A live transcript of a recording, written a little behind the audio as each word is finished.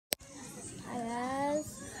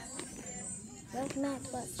back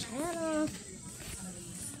to our channel.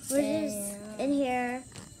 We're just in here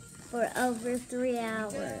for over 3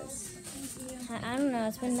 hours. I don't know,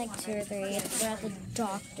 it's been like 2 or 3. We're at the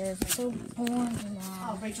doctor's. It's so boring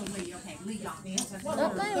now. Oh, Rachel Lee, okay. Lee got me.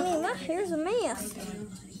 Don't mind me, my hair's a mess.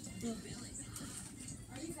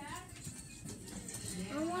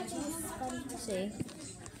 I'm watching SpongeBob. See,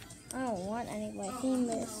 I don't want anybody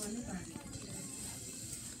famous.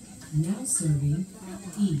 Now serving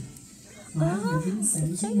E. It's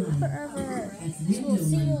taking 579. forever. At So we'll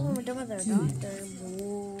see you when we're Midland. done with our doctor.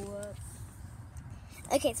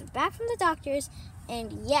 Okay, so back from the doctor's,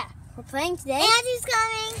 and yeah, we're playing today. Andy's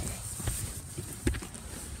coming.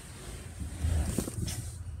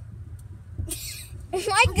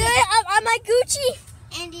 Am I good? Am I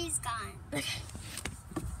Gucci? Andy's gone. Okay.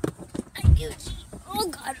 I'm Gucci. Oh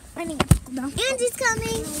God, I need to go down. Andy's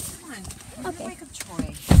coming. Come on. Okay. Wake up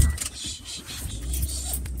Troy.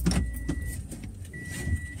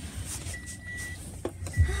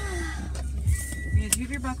 Mia, do you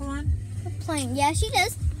have your buckle on? We're playing. Yeah, she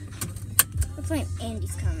does. We're playing.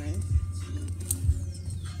 Andy's coming.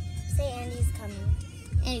 Say Andy's coming.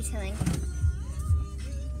 Andy's coming.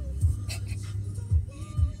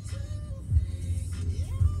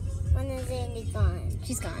 When is Andy gone?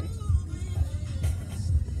 She's gone.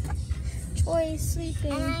 Troy's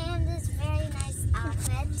sleeping. And I have this very nice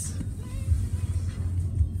outfit.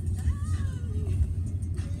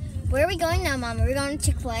 Where are we going now, Mom? Are we going to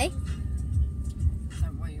Chick-fil-A? Is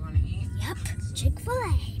that what you want to eat? Yep,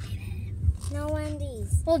 Chick-fil-A, baby. No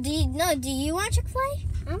Wendy's. Well, do you want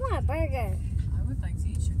Chick-fil-A? I want a burger. I would like to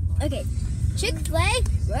eat Chick-fil-A. Okay, Chick-fil-A,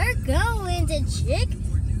 we're going to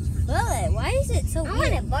Chick-fil-A. Why is it so I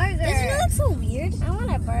weird? want a burger. Doesn't it look so weird? I want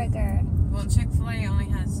a burger. Well, Chick-fil-A only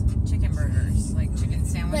has chicken burgers, like chicken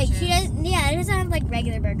sandwiches. Like, it doesn't have like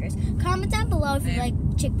regular burgers. Comment down below if you like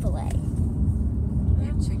Chick-fil-A. They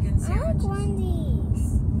have chicken I like sandwiches. Wendy's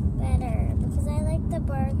better because I like the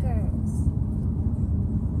burgers.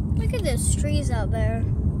 Look at those trees out there.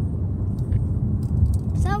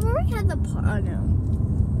 Is that where we had the oh no.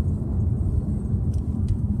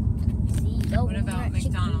 See, What about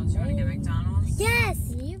McDonald's? You want to get McDonald's? Yes.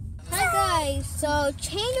 Hi guys, so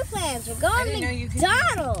change of plans. We're going didn't know to you could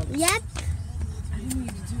McDonald's. Yep. I didn't need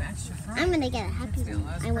to do extra fries. I'm gonna get a Happy Meal.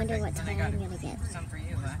 That was I wonder perfect. what Then toy I got I'm gonna get. some for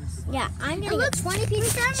you, Lex. Yeah, I'm gonna It get 20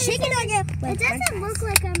 pieces chicken nugget. It doesn't look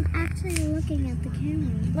like I'm actually looking at the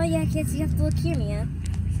camera. Well, yeah, kids, you have to look here, Mia.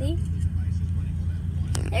 See?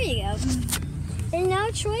 There you go. And now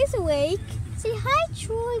Troy's awake. Say hi,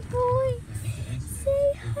 Troy boy.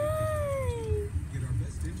 Say hi.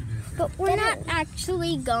 But we're not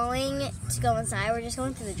actually going to go inside. We're just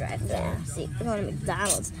going through the drive-thru. Yeah. See, we're going to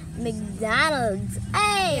McDonald's. McDonald's.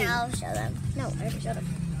 Hey! Yeah, I'll show them. No, I already showed them.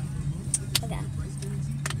 Okay.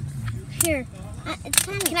 Here. It's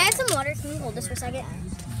kind of. Can I have some water? Can you hold this for a second?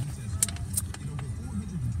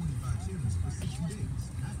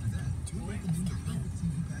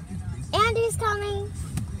 Andy's coming.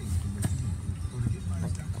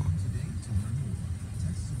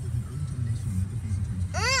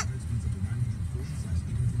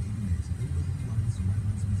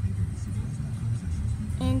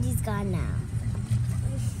 Andy's gone now.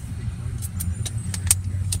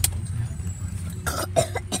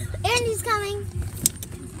 Andy's coming.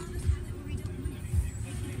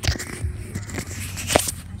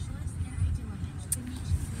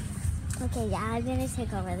 Okay, yeah, I'm gonna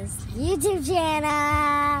take over this YouTube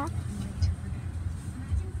channel.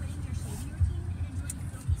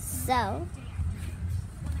 So,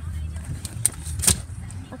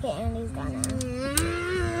 okay, Andy's gone now. I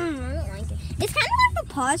don't like it. It's kind of like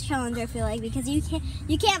the pause challenge, I feel like, because you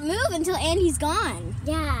can't move until Andy's gone.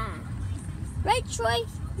 Yeah. Right, Troy?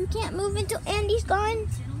 You can't move until Andy's gone.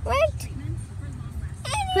 Right?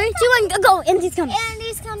 Andy's 3, 2, 1, go! Andy's coming.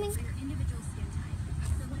 Andy's coming.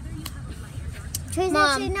 Troy's Mom.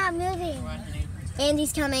 actually not moving. What, honey?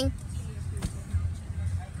 Andy's coming.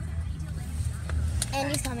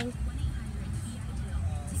 Andy's coming.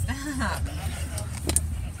 Stop.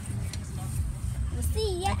 We'll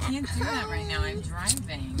see ya. I can't do that right now. I'm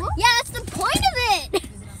driving. Yeah, that's the point of it.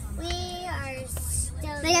 We are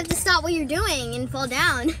still. They have to stop what you're doing and fall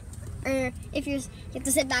down. Or if you have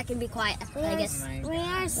to sit back and be quiet, I guess. We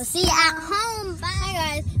are. We'll see you at home. Bye,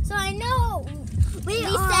 guys. So I know we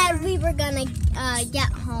said we were gonna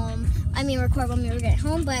get home. I mean, record when we were getting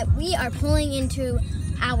home, but we are pulling into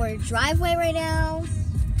our driveway right now.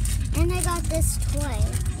 And I got this toy.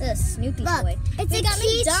 This Snoopy Look, toy. it's They a got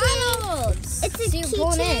keychain. McDonald's. It's a See, we're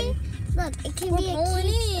pulling in. keychain. Look, it can We're be a pulling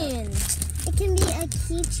keychain. in. It can be a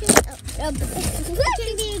keychain. It can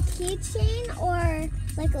be a keychain or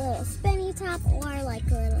like a little spinny top or like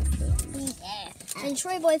a little stand. Yeah. And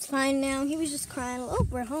Troy Boy's fine now. He was just crying. Oh,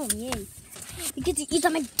 we're home. Yay. We get to eat the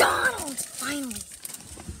McDonald's. Finally.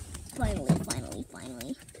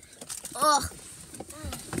 Finally. Ugh.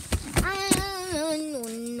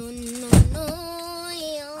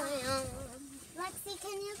 Lexi,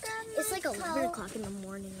 can you grab my It's like 11 coat? o'clock in the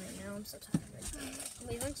morning right now. I'm so tired.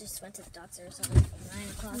 We just went to the doctor or something from 9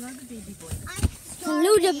 o'clock. Hello, the baby boy.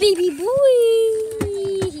 Hello, the baby boy.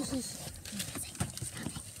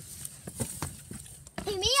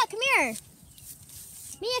 Hey, Mia, come here.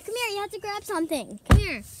 Mia, come here. You have to grab something. Come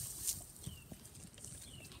here.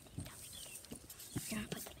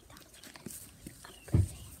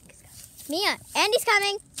 Mia, Andy's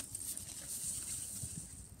coming.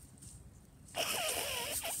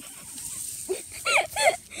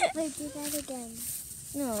 Wait, do that again.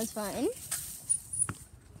 No, it's fine.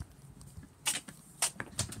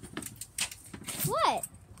 What?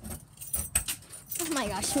 Oh my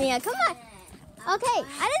gosh, Mia, come on. Okay,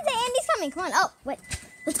 I didn't say Andy's coming. Come on. Oh, wait.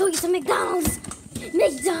 Let's go get some McDonald's.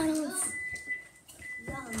 McDonald's.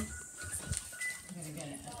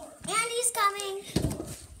 Andy's coming.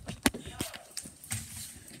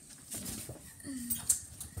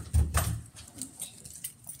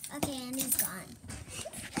 Okay, Andy's gone.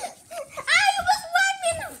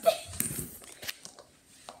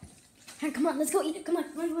 Alright, come on, let's go eat. Come on,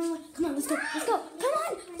 come on, let's go. Come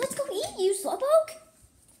on, let's go eat, you slowpoke.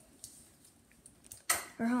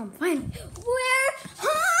 We're home, finally. We're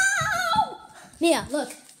home! Mia,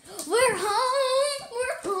 look. We're home.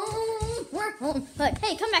 Look,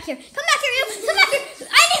 hey, come back here. Come back here, you. Come back here.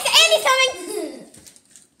 Andy's coming.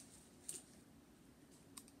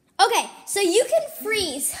 Okay, so you can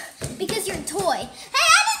freeze because you're a toy. Hey,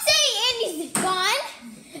 I didn't say Andy's gone.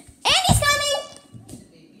 Andy's coming.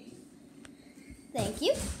 Thank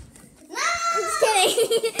you. No! I'm just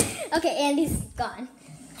kidding. Okay, Andy's gone.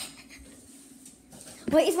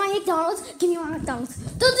 Wait, is my McDonald's? Give me my McDonald's.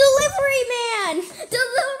 The delivery man!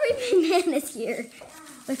 Delivery man is here.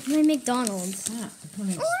 With my McDonald's. Let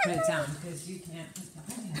me just put it down because you can't put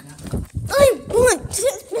the hand up. I want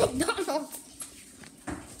McDonald's.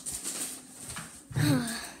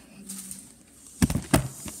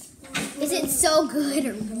 Is it so good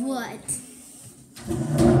or what?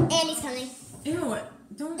 Andy's coming. Ew,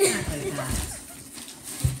 don't act like that.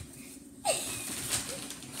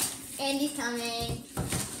 Andy's coming.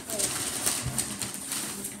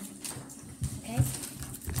 Okay.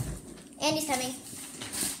 Andy's coming.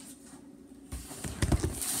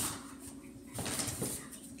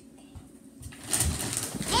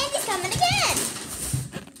 Andy's coming again.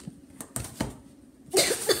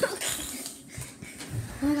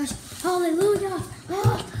 Oh my gosh. Hallelujah.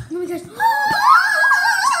 Oh my gosh.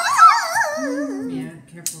 Yeah,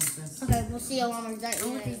 careful with this. Okay, we'll see you when we're done.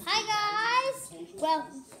 Hi guys.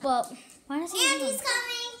 Well, why does he? Andy's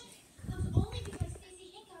coming. Only because Stacey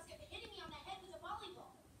Hinkhouse kept hitting me on the head with a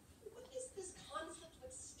volleyball. When is this conflict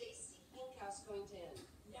with Stacey Hinkhouse going to end?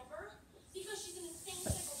 Never. Because she's an insane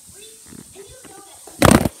psycho freak. And you know that.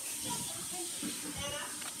 Just attention. Anna,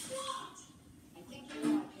 what? I think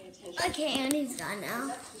you ought to pay attention. Okay, Andy's gone now.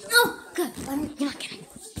 Oh, good. You're not kidding.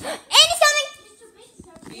 Andy's coming. Mr. Bates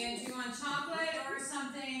said Ian, do you want chocolate or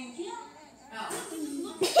something? Oh.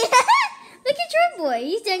 Look at your boy.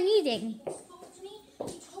 He's done eating. he spoke to me.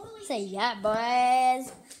 He totally. Say yeah,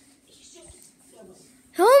 boys. He's just.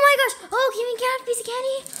 Oh my gosh. Oh, can we get a piece of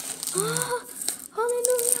candy? Oh,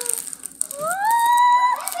 hallelujah. Oh.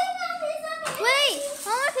 Wait, I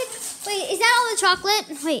want to pick. Wait, is that all the chocolate?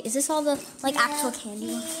 Wait, is this all the actual candy?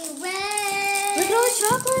 Look at all the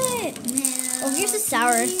chocolate. Oh, here's the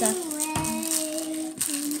sour stuff.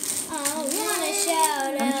 I wanna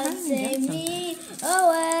shout out, save me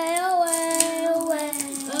away, away, away,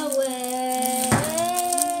 away.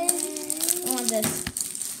 I want this.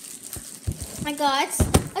 I got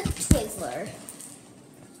a Twizzler.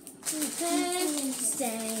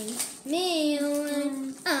 Save me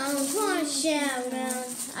away. I wanna shout out.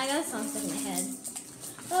 I got a song stuck in my head.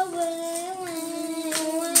 Away, away,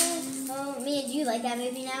 away. Oh, Mia, do you like that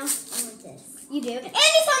movie now? I want this. You do?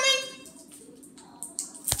 Andy's coming!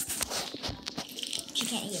 She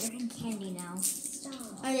can't eat her candy now.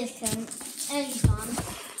 Stop. I just couldn't. Andy's gone.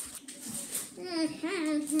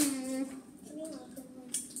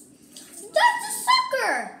 That's a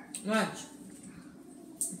sucker! Watch.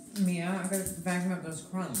 Mia, I gotta vacuum up those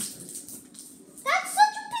crumbs. That's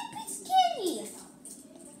such a big piece of candy!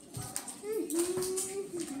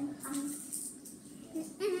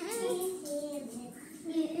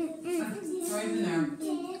 Right in there.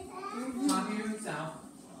 Talking to himself.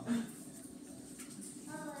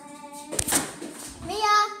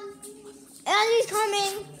 Mia!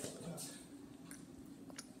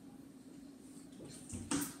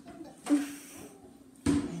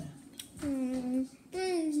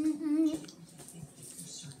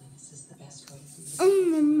 Okay.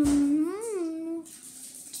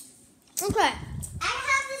 I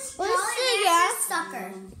have this Let's see,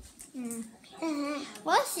 sucker.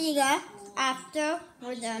 We'll see you guys after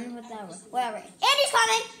we're done with that one. Whatever. Andy's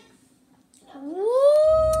coming!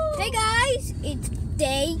 Woo! Hey guys, it's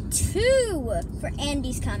day 2 for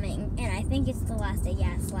Andy's coming. And I think it's the last day.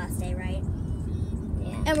 Yeah, it's the last day, right?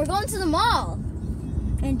 Yeah. And we're going to the mall.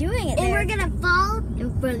 And doing it And there. we're gonna fall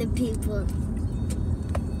in front of people.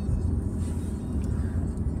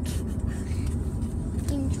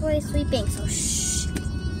 Enjoy sleeping, so shh.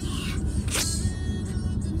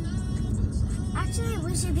 Actually,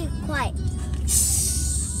 we should be quiet.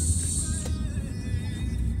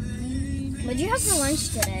 What'd you have for lunch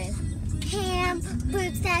today? Ham,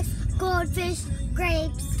 fruit snacks, goldfish,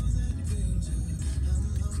 grapes.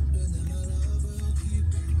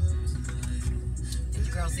 Did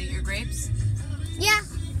you girls eat your grapes? Yeah.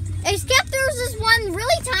 Except there was this one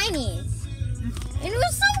really tiny. And it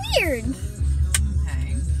was so weird.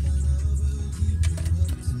 Okay.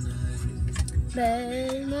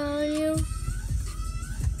 Bang on you.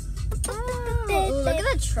 Oh, look at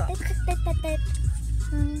the truck.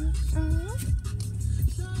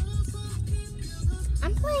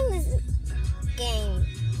 I'm playing this game.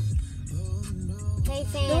 Hey, The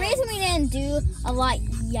fam. reason we didn't do a lot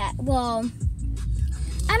yet, well,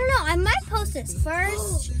 I don't know. I might post this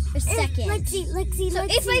first or second. Lexi, So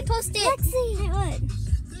if I post it, Lexi. I would.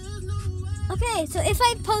 Okay, so if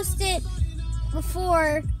I post it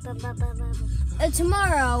before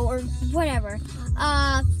tomorrow or whatever,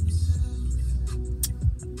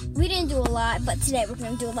 we didn't do a lot, but today we're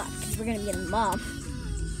gonna do a lot because we're gonna be in the mall,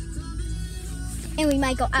 and we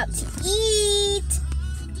might go out to eat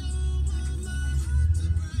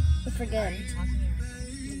if we're good.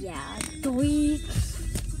 Yeah, to eat.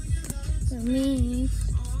 Me.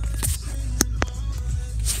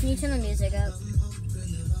 Can you turn the music up?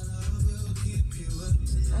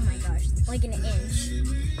 Oh my gosh, like an inch.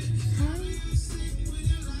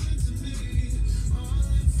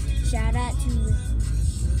 Shout out to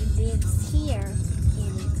the bigs here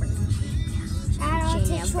in Shout out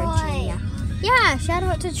to Troy. Yeah, shout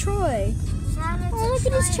out to Troy. Shout out Oh, to look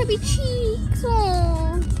at his chubby cheeks.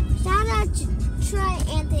 Oh. Shout out to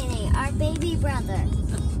Troy Anthony, our baby brother.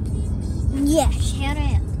 Yeah, shout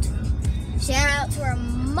out. Shout out to our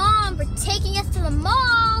mom for taking us to the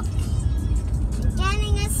mall.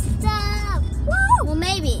 Getting us stuff. Woo! Well,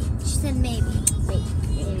 maybe. She said maybe.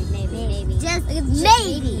 Maybe. Just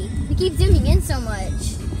Maybe. We keep zooming in so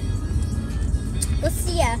much. We'll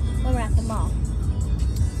see ya when we're at the mall.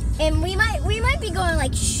 And we might be going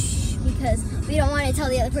like shh because we don't want to tell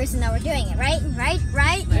the other person that we're doing it, right?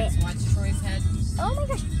 Let's watch Troy's head. Oh my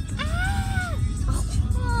gosh. Ah!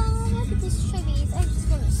 Oh, look at these chubbies. I just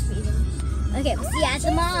want to squeeze them. Okay, we'll see you at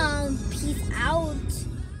the mall. Peace out.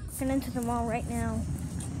 We're going into the mall right now.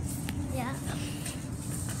 Yeah.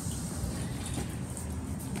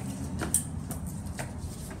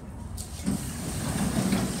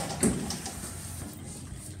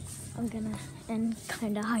 I'm gonna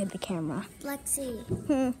kind of hide the camera.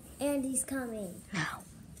 Lexi, Andy's coming.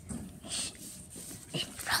 It's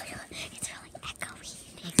really echoey.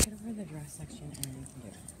 Let's get over the dress section and we can do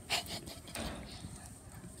it.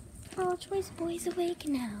 Oh, Troy's boy's awake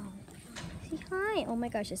now. Say hi. Oh my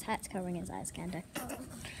gosh, his hat's covering his eyes, kinda.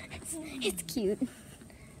 It's cute.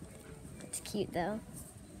 It's cute though.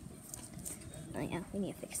 Oh yeah, we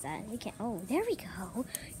need to fix that. We can't. Oh, there we go.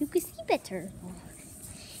 You can see better.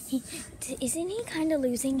 Isn't he kind of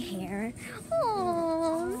losing hair?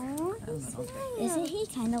 Oh, A little bit. isn't he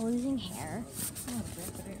kind of losing hair? A little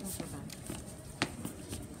bit, but it won't be bad.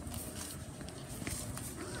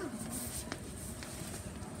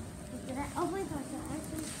 Oh my gosh, I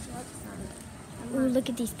actually love some. Ooh, look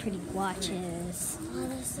at these pretty watches. Oh,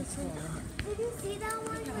 that's so cool. Did you see that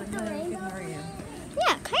one with the Good, rainbow? how are you?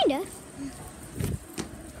 Yeah, kind of.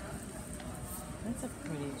 That's a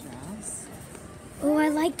pretty dress. Oh, I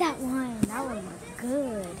like that one. That one looked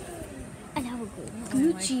good. And that would go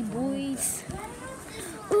Gucci, boys.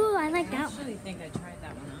 Ooh, I like I that one. actually think I tried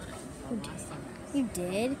that one on last summer. You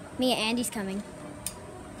did? Me and Andy's coming.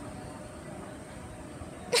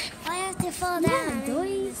 I have to fall Yeah, down.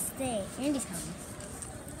 boys. Stay. Andy's coming.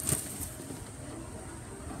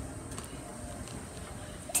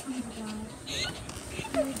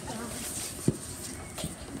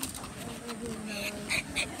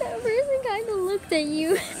 That person kind of looked at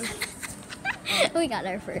you. We got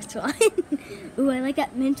our first one. Ooh, I like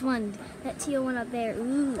that mint one. That teal one up there.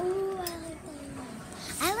 Ooh. Ooh,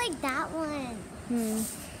 I like that one.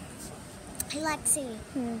 Hey, Lexi,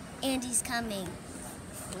 Andy's coming.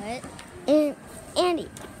 What? Andy.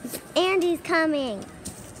 Andy's coming.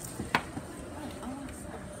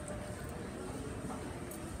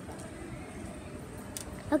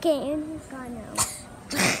 Okay, Andy's gone now.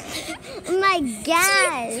 Oh my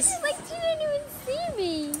gosh. She's like, she didn't even see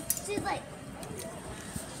me. She's like,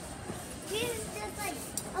 okay.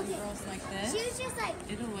 Girls like this. She was just like,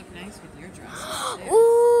 It'll look nice with your dress.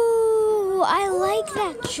 Ooh, I like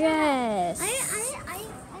that dress. I picked it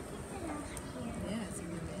up here. Yeah, it's a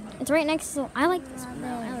good one. It's right next to. I like this one.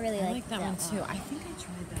 I really I like that one too. I think I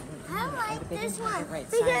tried that one. I like They this didn't have one the right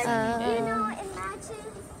because size. you know it matches.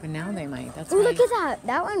 But now they might. That's Oh, why. look at that.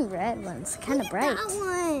 That one red one's kind of bright. That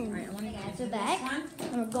one. Alright, I want to That's hit it back. this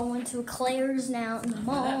one. We're going to Claire's now in the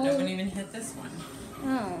mall. Don't even hit this one.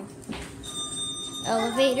 Oh.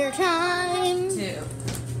 Elevator time. 2.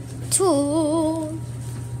 2.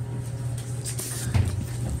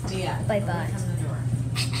 Yeah. Bye bye. Come to the door.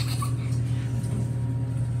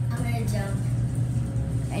 I'm gonna jump.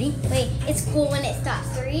 Ready? Wait, it's cool when it stops.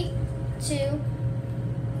 3, 2.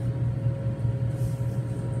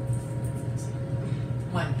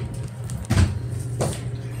 1.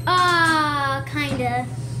 Ah, kinda.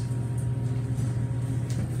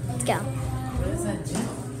 Let's go. What does that do?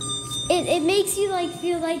 It makes you like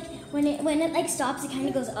feel like when it like stops, it kind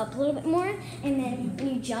of goes up a little bit more, and then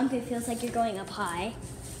when you jump, it feels like you're going up high.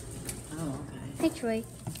 Oh, okay. Hey, Troy.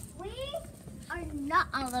 We are not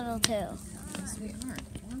a little two. Yes, we are.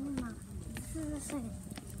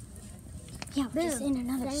 Yeah, we're just in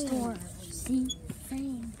another Same. store. See?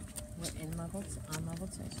 Same. We're in level 2. On level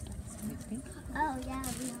 2. Oh yeah,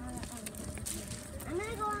 we are. I'm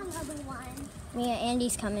gonna go on level 1. Mia,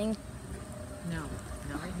 Andy's coming. No,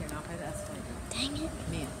 not right here. Not by the escalator. Dang it.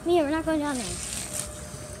 Mia, Mia, we're not going down there. please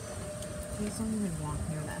don't even walk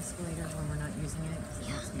near the escalator when we're not using it. 'Cause it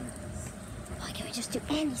makes me nervous. Why can't we just do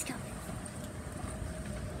Andy's coming?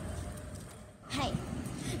 Hey.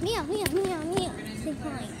 Mia. Stay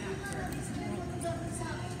fine.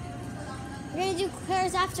 We're gonna do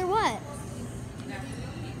Claire's after what?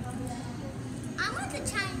 I want the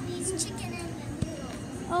Chinese chicken and the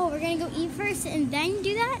noodles. Oh, we're gonna go eat first and then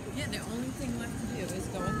do that? Yeah, the only thing left to do is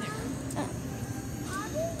go in there.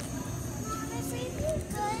 Honestly, we could.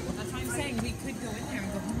 That's why I'm saying we could go in there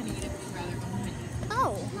and go home and eat it. We'd rather go home and eat it.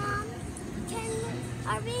 Oh. Mom,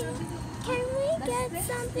 can we get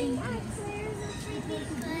something at Claire's if we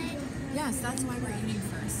good? Yes, that's why we're eating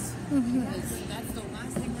first. Because that's the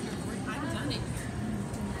last thing we're gonna work. I'm done it here.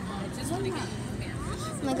 I just want to get you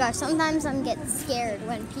Oh my gosh, sometimes I'm getting scared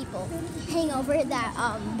when people hang over at that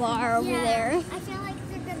bar over there. I feel like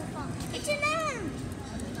they're gonna fall. It's an M.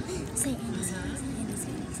 Say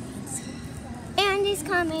Andy's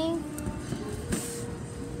coming.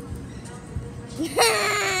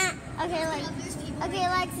 Okay,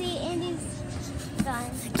 Lexi, Andy's gone.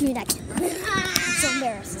 Give me that camera. I'm so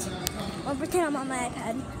embarrassed. I'll pretend I'm on my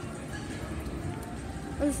iPad.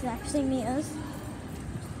 This is actually Mia's.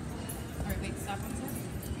 Alright, wait, stop one second.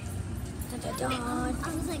 I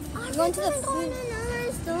was like, oh, We're going to the go in food.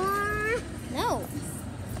 another store. No.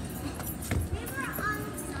 We were on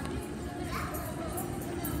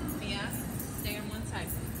Mia, stay on one side.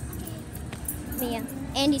 Mia.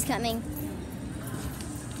 Andy's coming.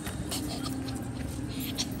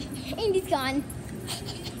 Andy's gone.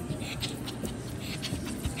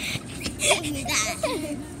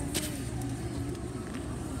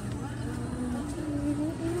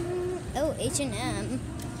 Oh, H&M.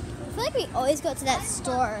 I feel like we always go to that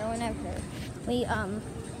store whenever we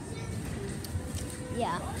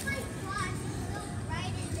yeah.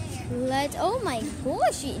 Let's. Oh my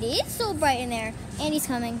gosh, it is so bright in there. Andy's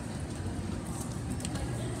coming.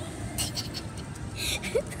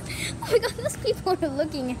 Oh my god, those people are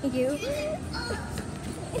looking at you.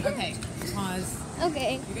 Okay, pause.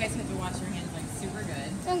 Okay, You guys have to wash your hands like super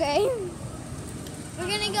good. okay. We're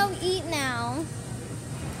gonna go eat now.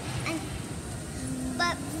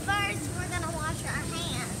 But first, we're gonna wash our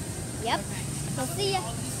hands. Yep. Okay. So see ya.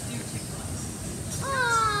 I'll just do Chick-fil-A.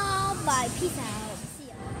 Oh, bye. Peace out. See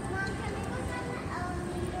ya. Mom, can we go down the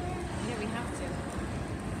elevator? Yeah, we have to.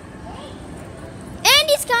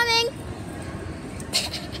 Andy's coming.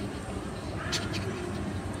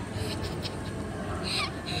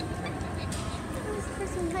 This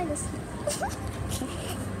person behind us.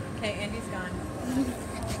 Okay, Andy's gone.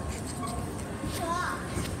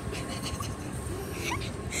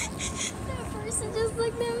 That person just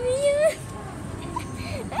looked at me.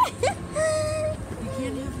 You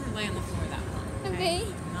can't have her lay on the floor that long. Okay.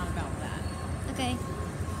 Not about that. Okay.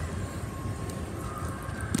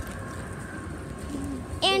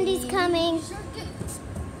 Andy's coming.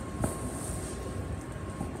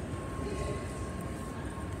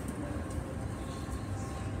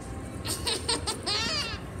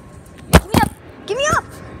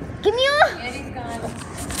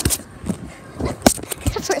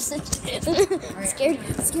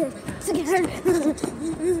 scared.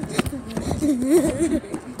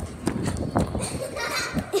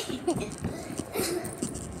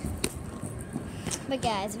 But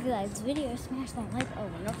guys, if you like this video, smash that like. Oh,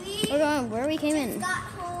 we're going where we came in. Got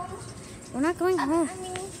home. We're not going home. I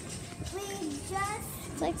mean, we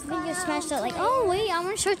just It's like the video smashed that like. Oh wait, I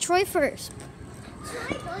want to show Troy first.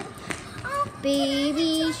 Oh,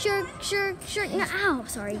 Baby shark. No, ow,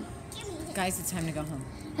 sorry. Guys, it's time to go home.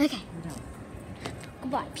 Okay. We're done.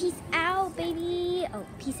 Goodbye. Peace out, baby. Oh,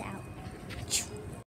 peace out.